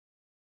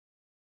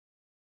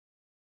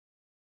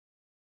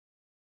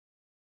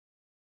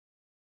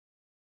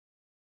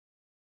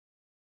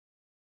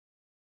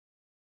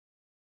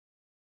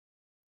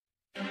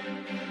Get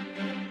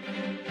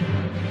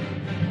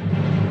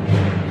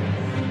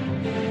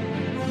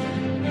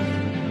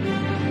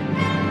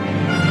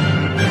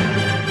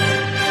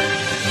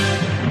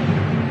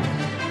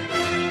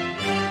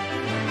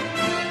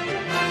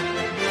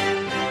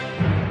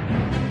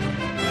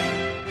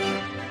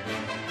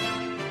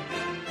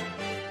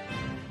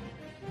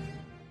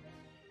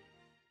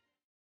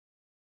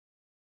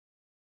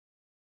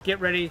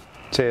ready.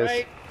 Cheers.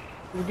 Right,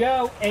 here we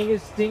go.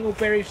 Angus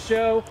Dingleberry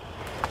Show.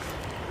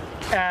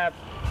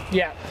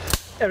 Yeah,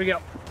 there we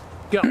go.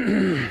 Go.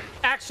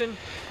 Action.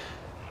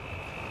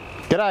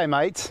 G'day,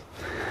 mates.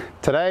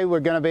 Today we're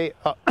going to be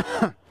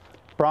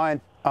Brian.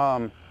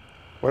 What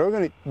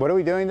are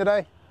we doing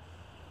today?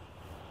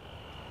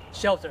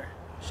 Sheltering.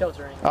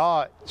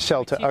 Oh,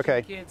 shelter.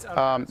 Okay. Kids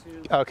on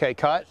okay.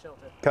 Cut.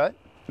 Cut.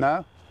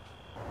 No.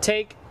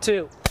 Take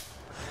two.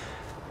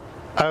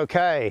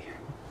 Okay.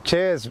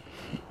 Cheers.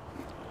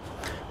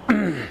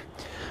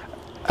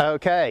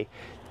 Okay.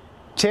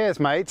 Cheers,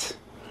 mates.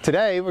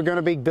 Today we're going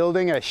to be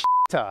building a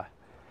tter.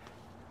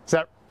 Is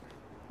that?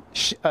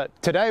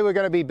 Today we're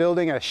going to be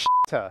building a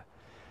tter.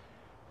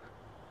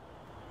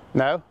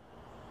 No?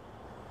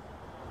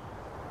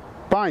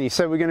 Brian, you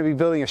said we're going to be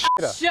building a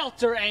shitter.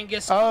 Shelter,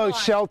 Angus. Oh,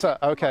 shelter.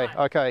 Okay,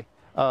 okay.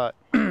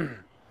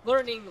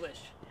 Learn English.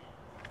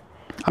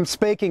 I'm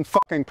speaking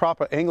fucking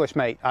proper English,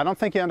 mate. I don't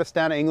think you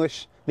understand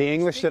English, the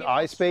English that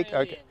I speak.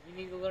 Okay. You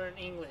need to learn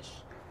English.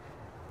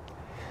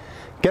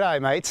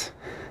 G'day, mates.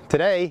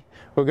 Today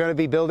we're going to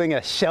be building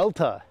a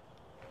shelter.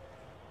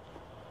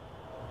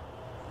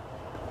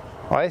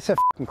 Why are you so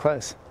fucking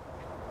close?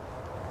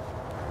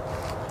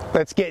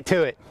 Let's get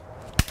to it.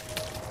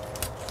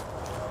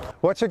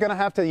 What you're going to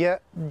have to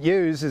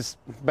use is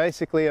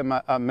basically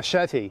a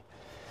machete.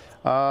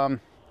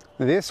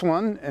 This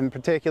one in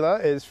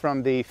particular is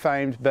from the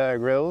famed Bear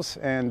Grylls,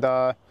 and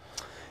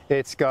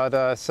it's got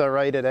a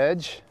serrated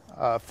edge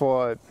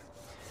for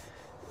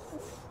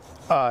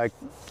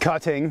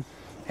cutting,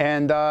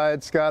 and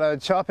it's got a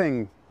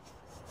chopping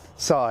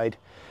side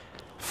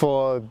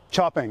for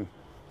chopping.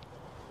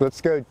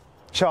 Let's go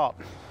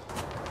chop.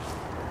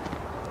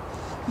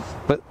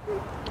 But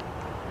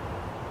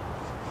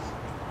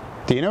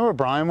do you know where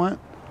Brian went?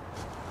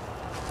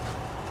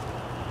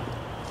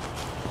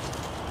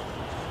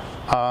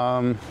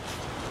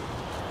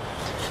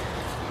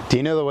 Do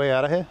you know the way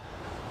out of here?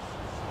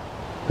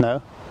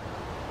 No?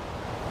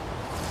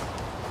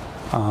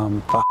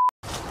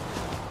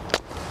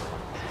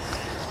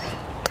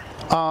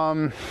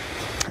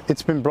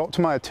 It's been brought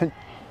to my attention.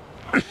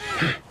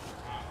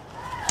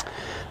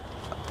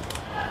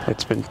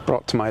 It's been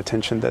brought to my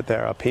attention that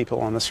there are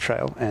people on this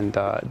trail, and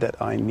that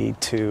I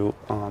need to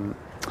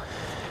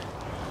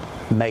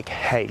make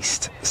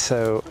haste.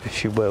 So,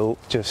 if you will,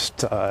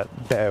 just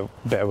bear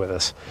with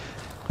us.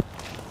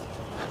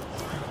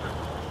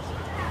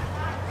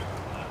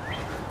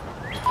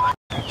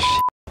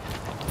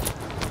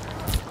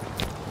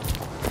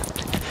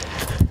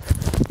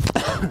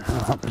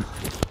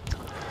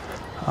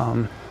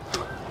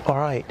 All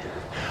right,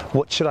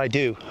 what should I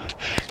do?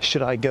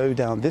 Should I go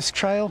down this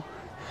trail,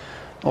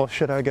 or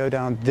should I go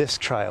down this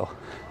trail?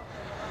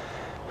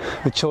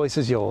 The choice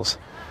is yours.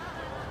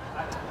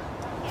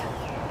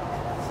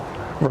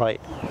 Right,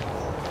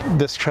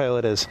 this trail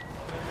it is.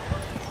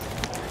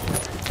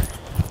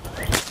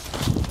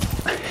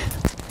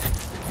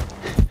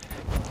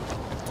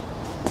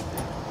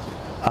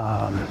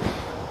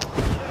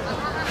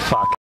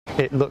 Fuck,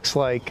 it looks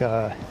like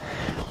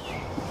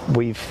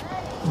we've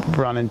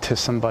run into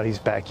somebody's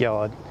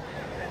backyard.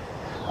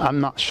 I'm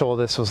not sure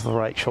this was the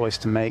right choice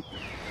to make,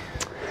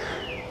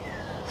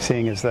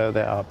 seeing as though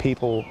there are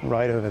people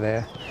right over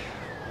there.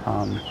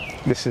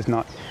 This is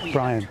not,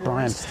 Brian,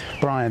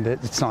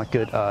 it's not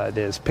good.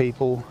 There's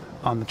people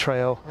on the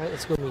trail. All right,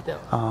 let's go meet them.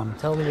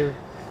 Tell them you're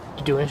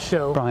doing a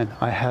show. Brian,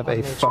 I have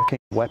a fucking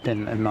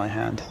weapon in my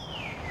hand.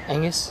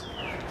 Angus,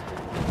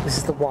 this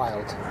is the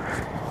wild.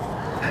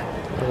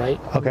 All right?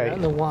 Okay. We're out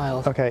in the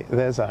wild. Okay,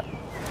 there's that.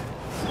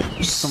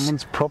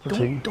 Someone's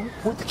property. Don't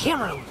put the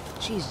camera on.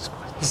 Jesus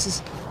Christ. This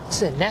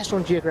is a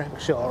National Geographic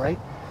show, all right?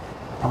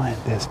 Brian,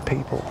 there's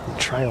people on the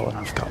trail, and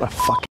I've got a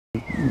fucking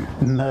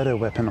murder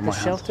weapon in my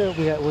hand. The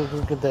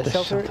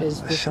shelter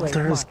is this way. The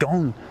shelter is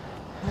gone.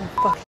 Where the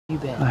fuck have you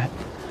been?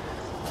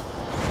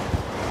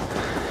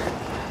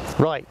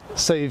 Right,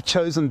 so you've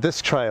chosen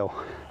this trail.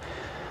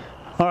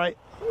 All right,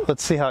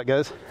 let's see how it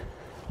goes.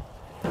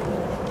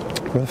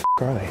 Where the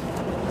fuck are they?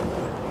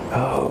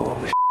 Oh,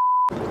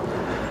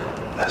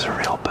 those are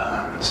real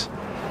bones.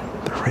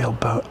 The real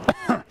bone.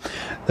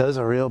 Those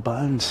are real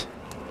bones.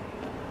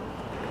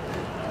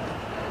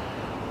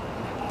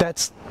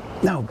 That's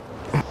no.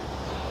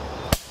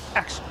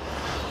 Action.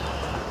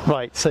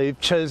 Right, so you've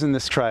chosen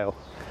this trail.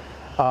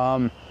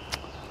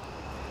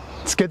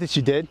 It's good that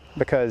you did,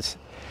 because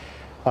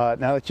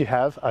now that you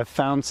have, I've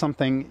found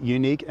something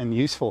unique and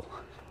useful.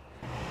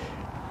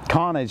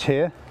 Carnage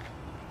here.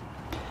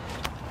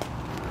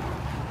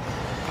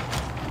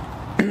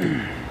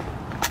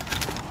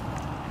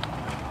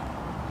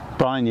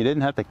 Brian, you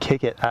didn't have to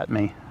kick it at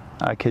me.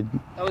 I could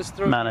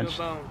manage.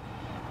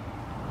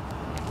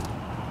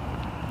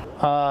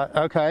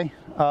 Okay.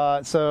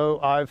 So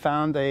I've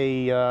found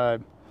a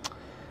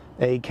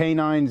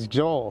canine's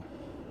jaw.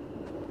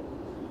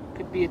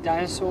 Could be a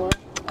dinosaur.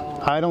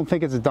 I don't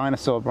think it's a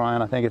dinosaur,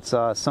 Brian. I think it's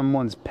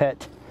someone's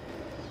pet.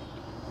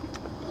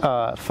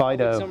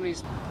 Fido.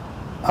 Somebody's...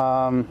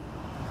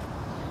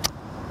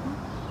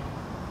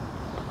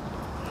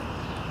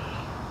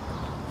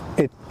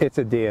 It's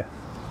a deer.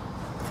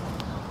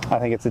 I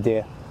think it's a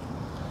deer.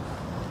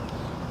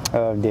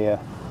 Oh dear.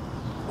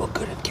 What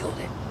could have killed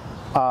it?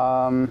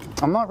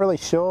 I'm not really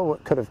sure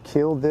what could have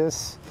killed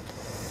this.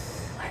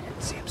 I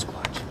didn't see him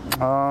squatch.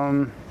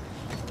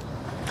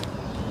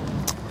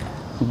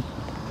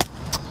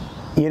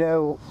 You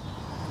know,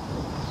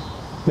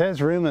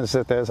 there's rumors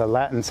that there's a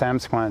Latin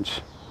Sasquatch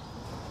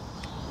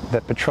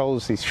that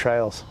patrols these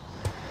trails.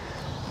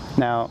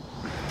 Now,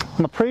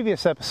 in the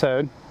previous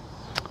episode,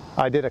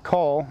 I did a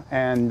call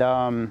and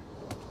a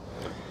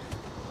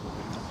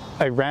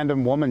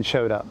random woman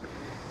showed up.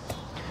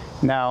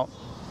 Now,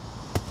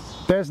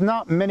 there's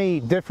not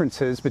many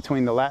differences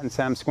between the Latin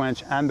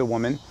Sasquatch and the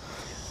woman.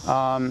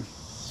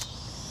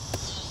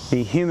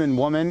 The human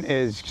woman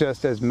is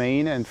just as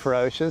mean and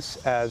ferocious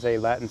as a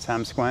Latin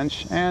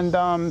Sasquatch, and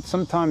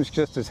sometimes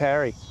just as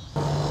hairy.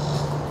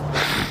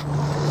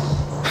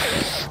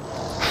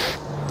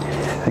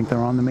 I think they're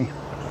on to me.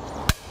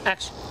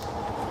 Action.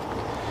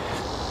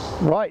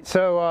 Right,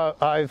 so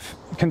I've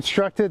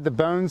constructed the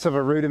bones of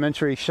a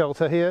rudimentary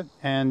shelter here,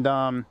 and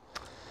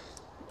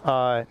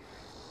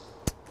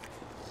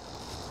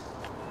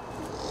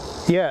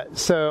yeah,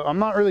 so I'm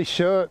not really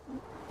sure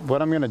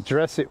what I'm going to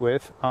dress it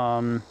with.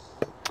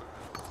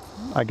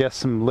 I guess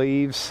some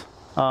leaves.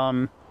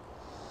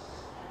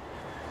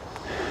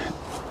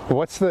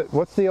 What's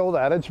the old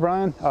adage,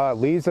 Brian?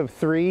 Leaves of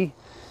 3,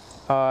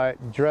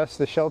 dress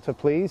the shelter,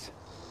 please.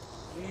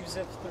 Leaves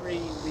of 3,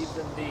 leave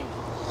them be.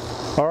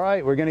 All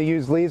right, we're going to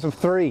use leaves of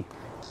 3.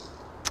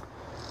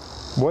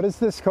 What is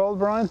this called,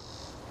 Brian?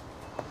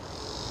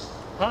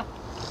 Huh?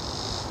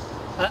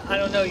 I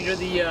don't know. You're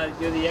the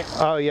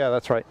expert. Oh yeah,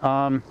 that's right.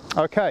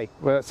 Okay,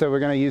 well, so we're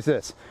going to use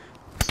this.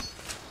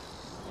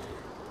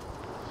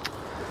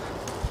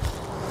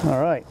 All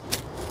right.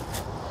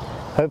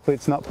 Hopefully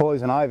it's not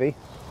poison ivy.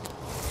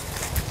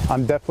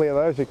 I'm definitely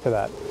allergic to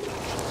that.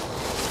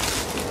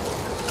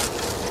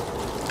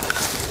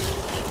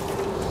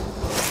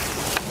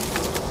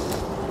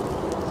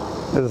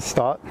 There's a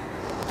start.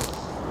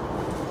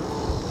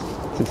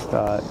 Just,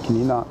 can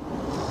you not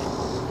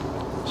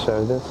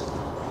show this?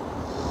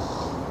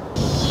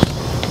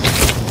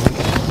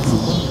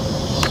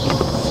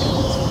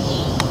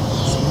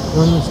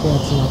 One of the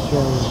stats in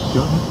Australia. You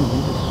don't have to do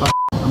this.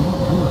 I'm not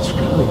from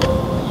Australia.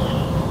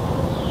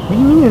 What do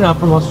you mean you're not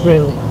from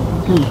Australia?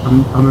 Okay,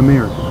 I'm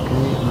American,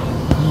 okay?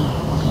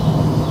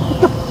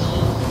 What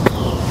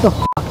the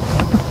fuck?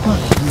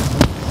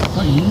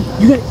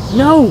 You got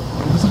no! It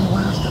was on the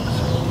last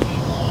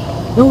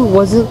episode. No, it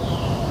wasn't.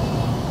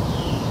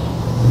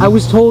 I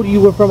was told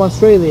you were from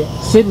Australia.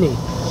 Sydney.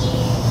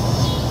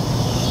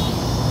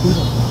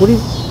 What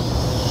is...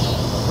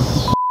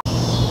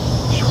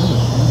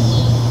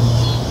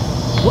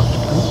 What?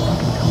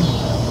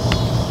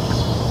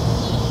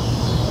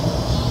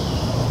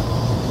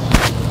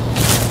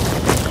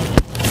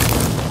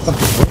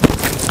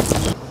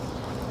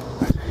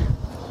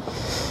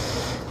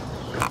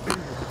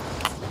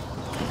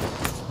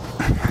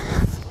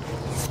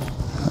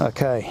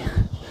 Okay,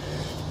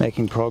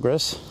 making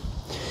progress.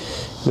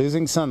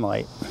 Losing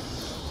sunlight.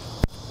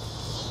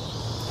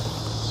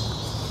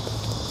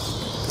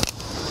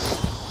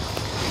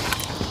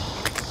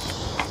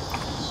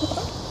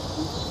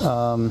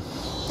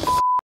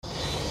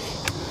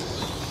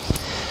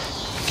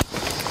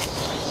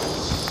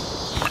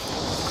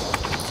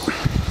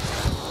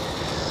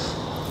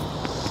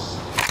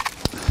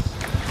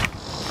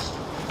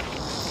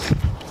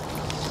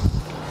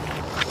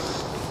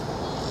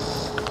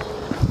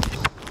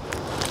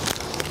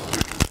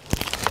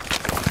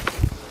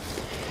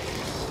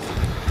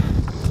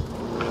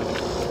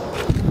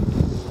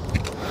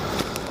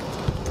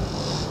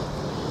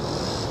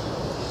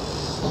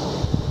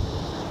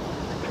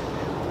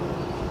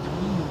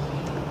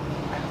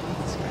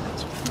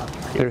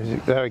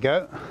 There we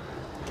go.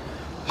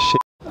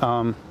 Shit.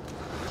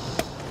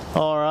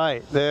 All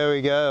right, there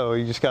we go.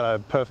 You just gotta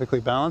perfectly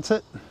balance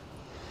it,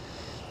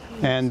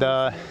 and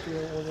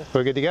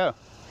we're good to go.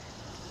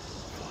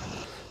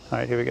 All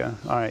right, here we go.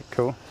 All right,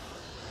 cool.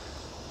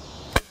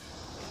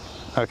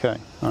 Okay,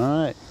 all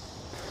right.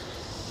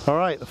 All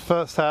right, the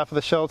first half of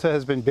the shelter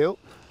has been built.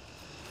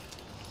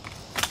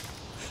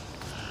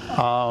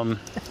 Now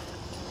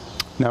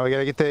we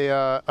gotta get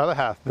the other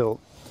half built.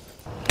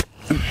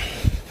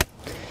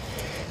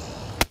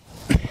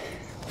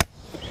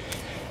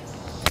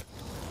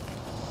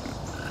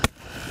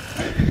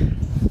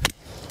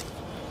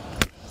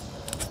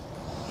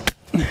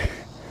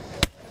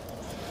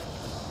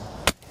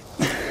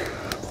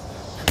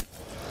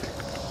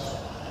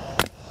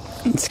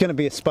 It's going to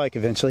be a spike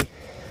eventually.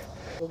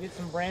 We'll get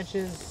some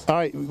branches. All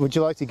right, would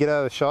you like to get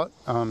out of the shot?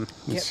 Yep,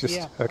 Just,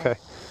 yeah. Okay.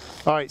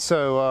 All right,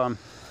 so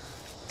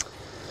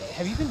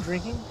have you been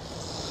drinking?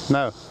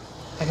 No.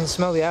 I can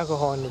smell the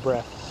alcohol in your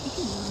breath.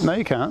 No,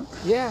 you can't.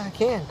 Yeah, I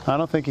can. I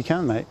don't think you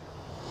can, mate.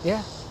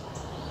 Yeah.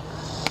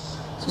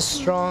 It's a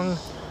strong...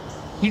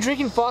 You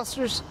drinking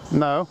Foster's?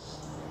 No.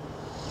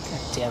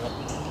 God damn it.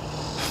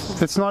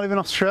 It's not even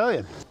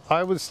Australian.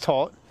 I was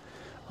taught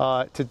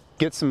to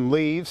get some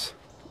leaves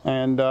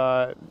and,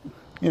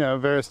 you know,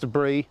 various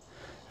debris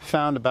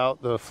found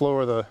about the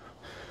floor of the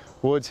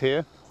woods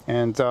here,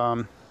 and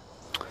put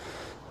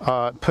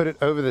it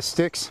over the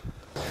sticks.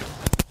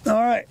 All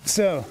right,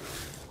 so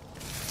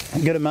a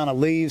good amount of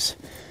leaves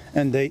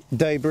and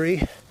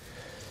debris,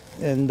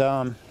 and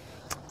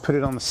put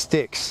it on the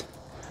sticks.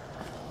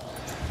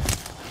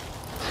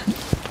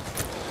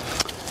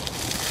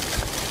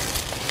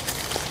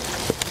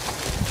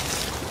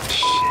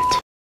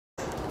 Shit.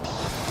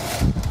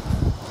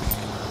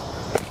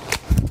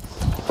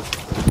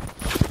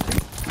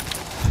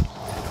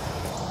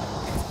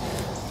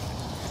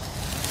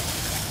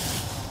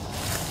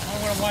 I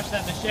don't want to watch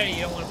that machete.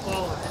 You don't want to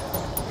follow it.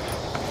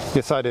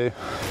 Yes, I do.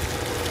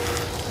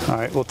 All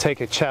right, we'll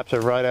take a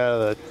chapter right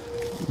out of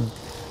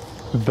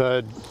the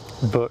bird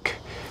book.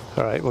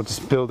 All right, we'll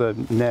just build a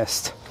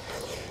nest.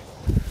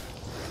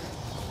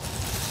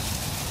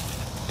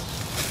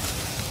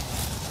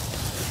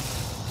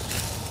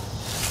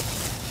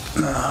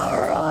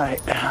 All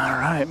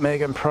right,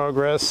 making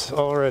progress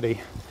already.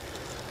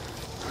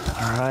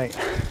 All right,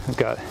 we've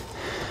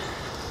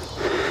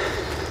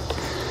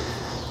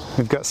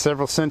got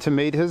several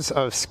centimeters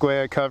of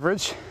square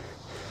coverage.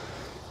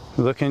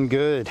 Looking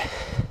good.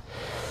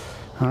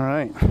 All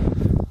right.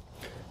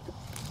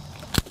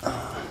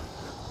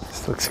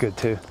 This looks good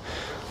too.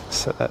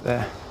 Set that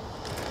there.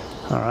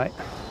 All right.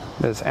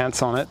 There's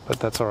ants on it, but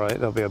that's all right.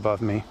 They'll be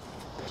above me.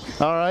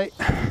 All right.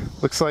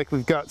 Looks like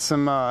we've got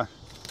some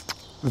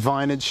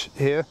vinage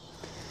here,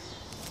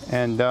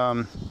 and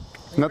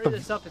not the.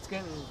 This up. It's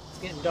getting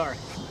dark.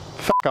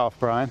 Fuck off,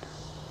 Brian.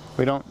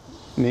 We don't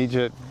need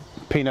your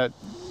peanut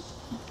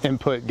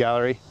input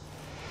gallery.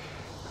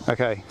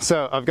 Okay,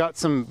 so I've got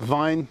some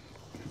vinage,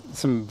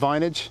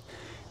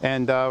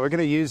 and we're going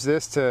to use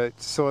this to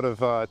sort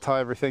of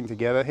tie everything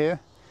together here.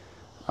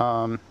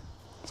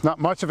 It's not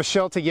much of a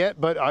shelter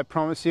yet, but I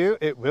promise you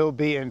it will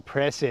be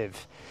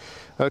impressive.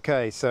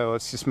 Okay, so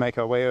let's just make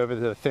our way over to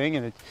the thing,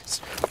 and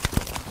it's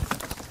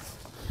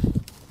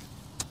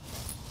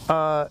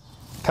cut.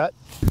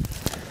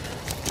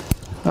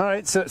 All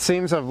right, so it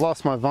seems I've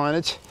lost my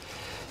vinage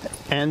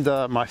and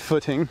my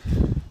footing,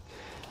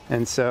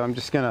 and so I'm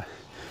just gonna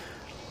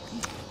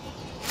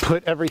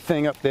put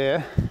everything up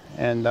there,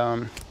 and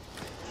all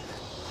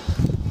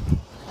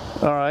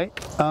right,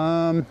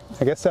 I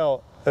guess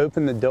I'll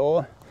open the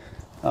door,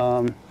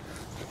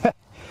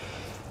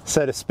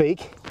 so to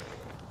speak,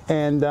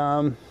 and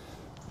I'm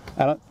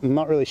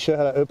not really sure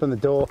how to open the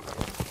door.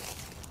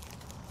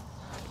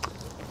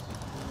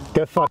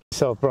 Go fuck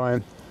yourself,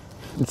 Brian.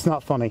 It's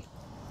not funny.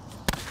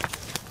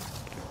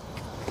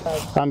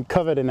 I'm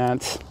covered in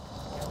ants.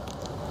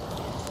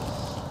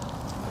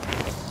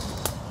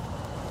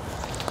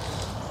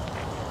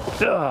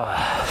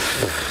 Ugh.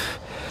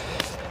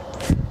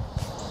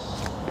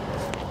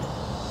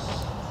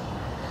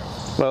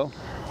 Well,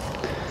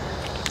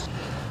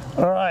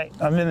 all right,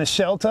 I'm in the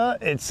shelter.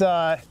 It's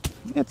not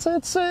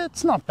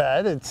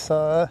bad. It's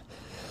not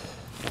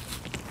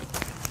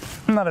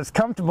as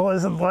comfortable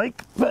as I'd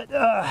like, but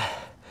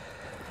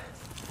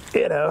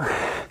you know,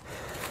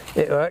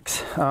 it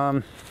works.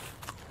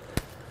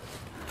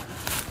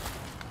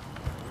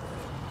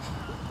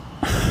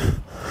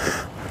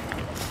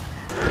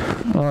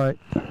 All right,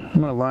 I'm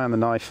gonna lie on the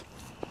knife.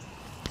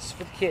 This is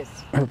for the kids.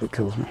 I hope it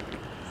kills me.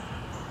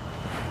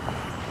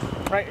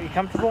 Right, are you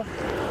comfortable?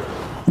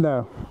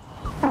 No.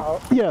 Oh.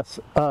 Yes,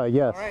 yes. All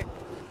right,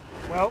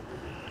 well.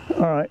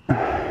 All right.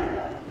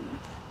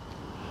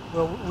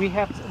 Well, we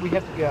have to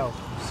go,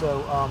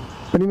 so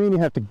What do you mean you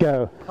have to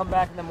go? come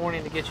back in the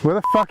morning to get you. Where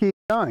the fuck are you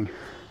going?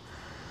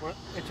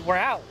 We're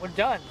out, we're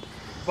done.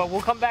 But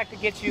we'll come back to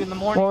get you in the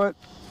morning. Well,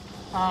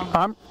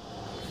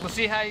 We'll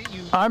see how you...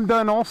 I'm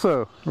done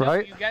also,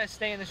 right? You gotta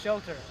stay in the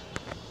shelter.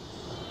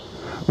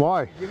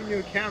 Why? I'm giving you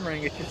a camera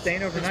and you're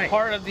staying overnight.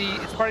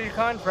 It's part of your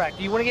contract.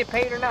 Do you want to get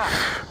paid or not?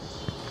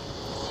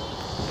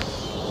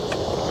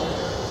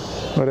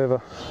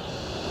 Whatever.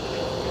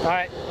 All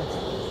right.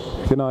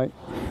 Good night.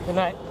 Good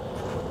night.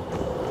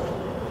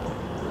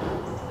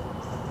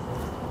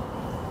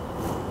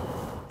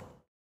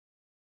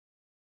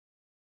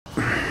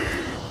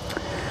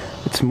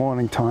 It's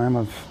morning time.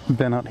 I've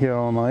been out here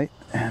all night,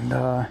 and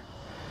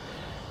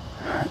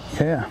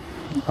yeah,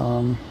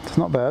 it's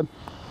not bad.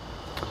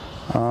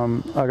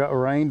 I got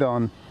rained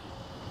on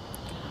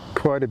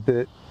quite a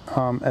bit,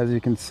 as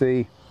you can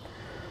see.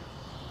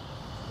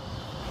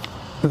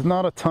 There's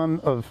not a ton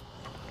of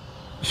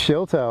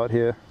shelter out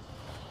here.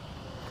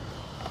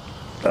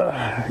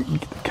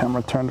 Get the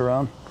camera turned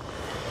around.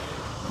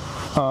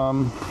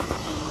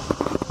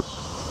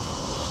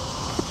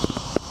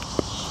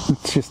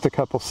 It's just a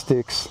couple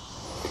sticks.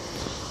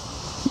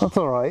 That's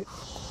all right.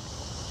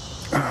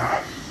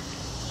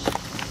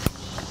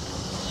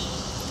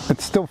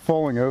 It's still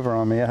falling over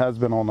on me. It has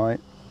been all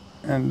night.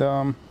 And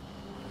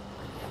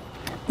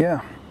yeah.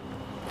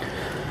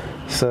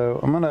 So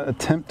I'm gonna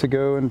attempt to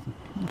go and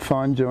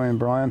find Joey and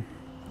Brian,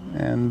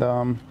 and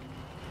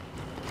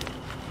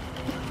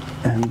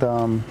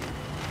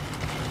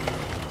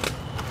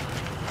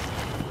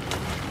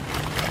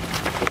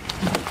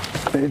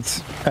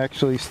it's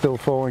actually still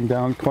falling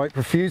down quite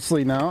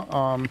profusely now.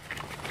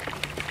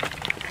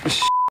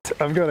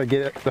 I've got to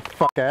get the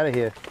fuck out of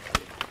here.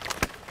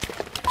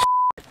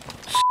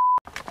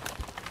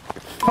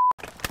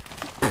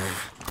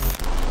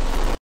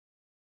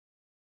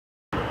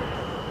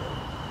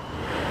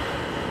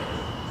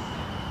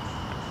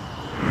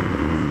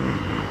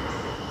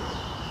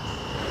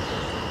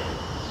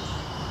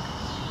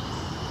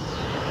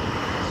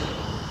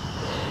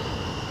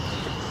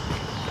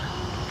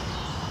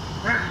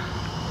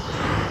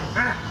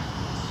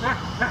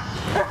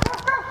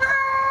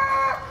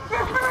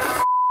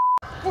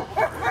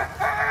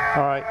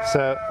 Alright,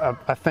 so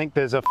I think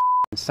there's a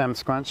stem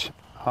squanch.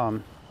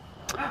 I'm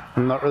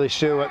not really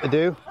sure what to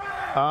do.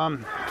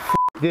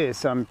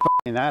 This, I'm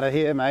out of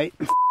here, mate.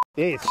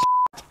 This.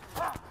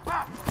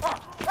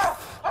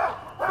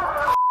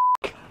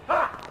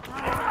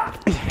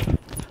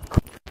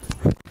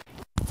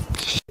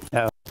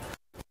 No.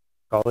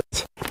 Call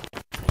it.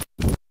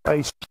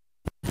 Ice.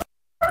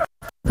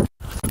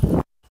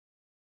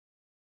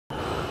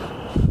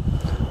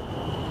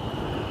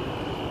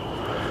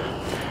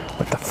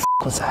 What the f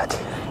was that?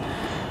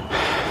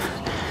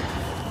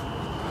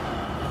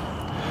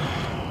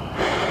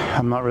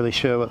 I'm not really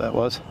sure what that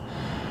was.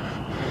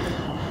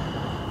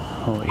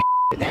 Holy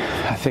shit.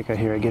 I think I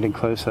hear it getting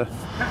closer.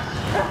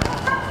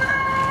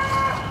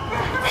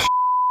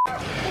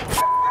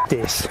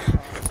 This.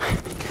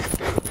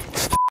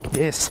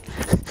 This.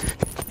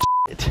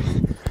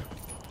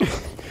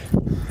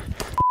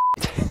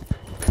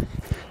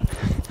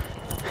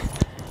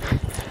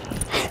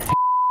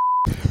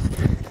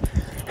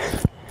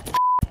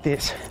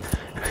 This.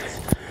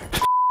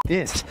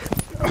 This.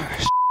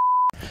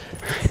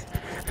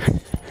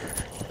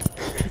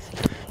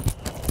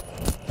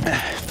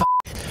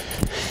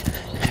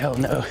 Hell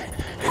no.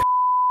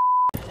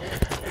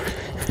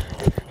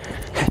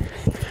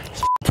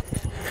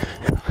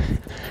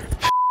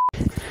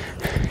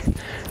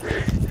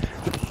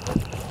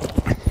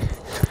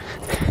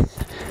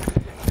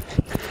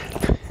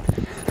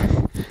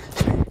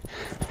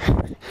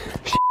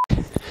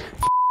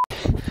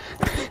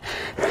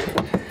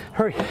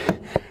 Hurry.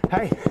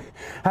 Hey.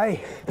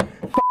 Hey.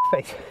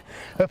 Face.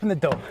 Open the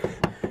door.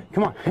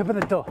 Come on. Open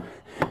the door.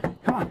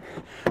 Come on.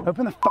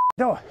 Open the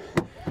door.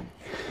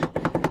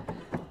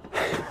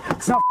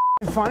 It's not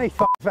funny,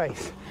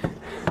 face.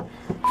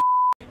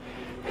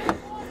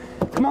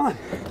 Come on.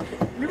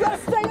 You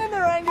gotta stay in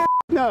there, Angus.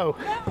 No.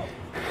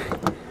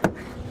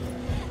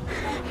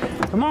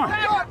 Come on.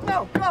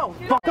 No, go.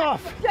 Fuck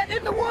off. Get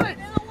in the woods.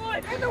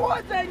 In the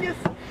woods, Angus.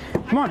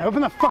 Come on,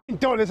 open the fucking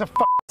door. There's a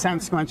fucking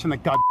sound squanch in the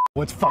goddamn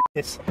woods. Fuck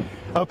this.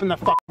 Open the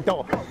fucking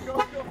door.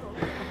 Go.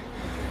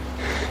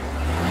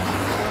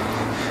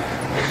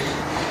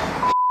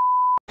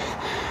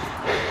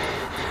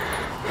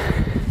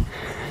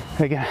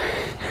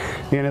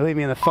 You're gonna leave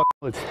me in the fucking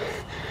woods.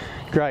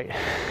 Great.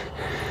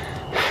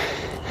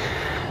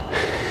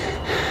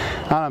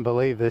 I don't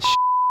believe this shit.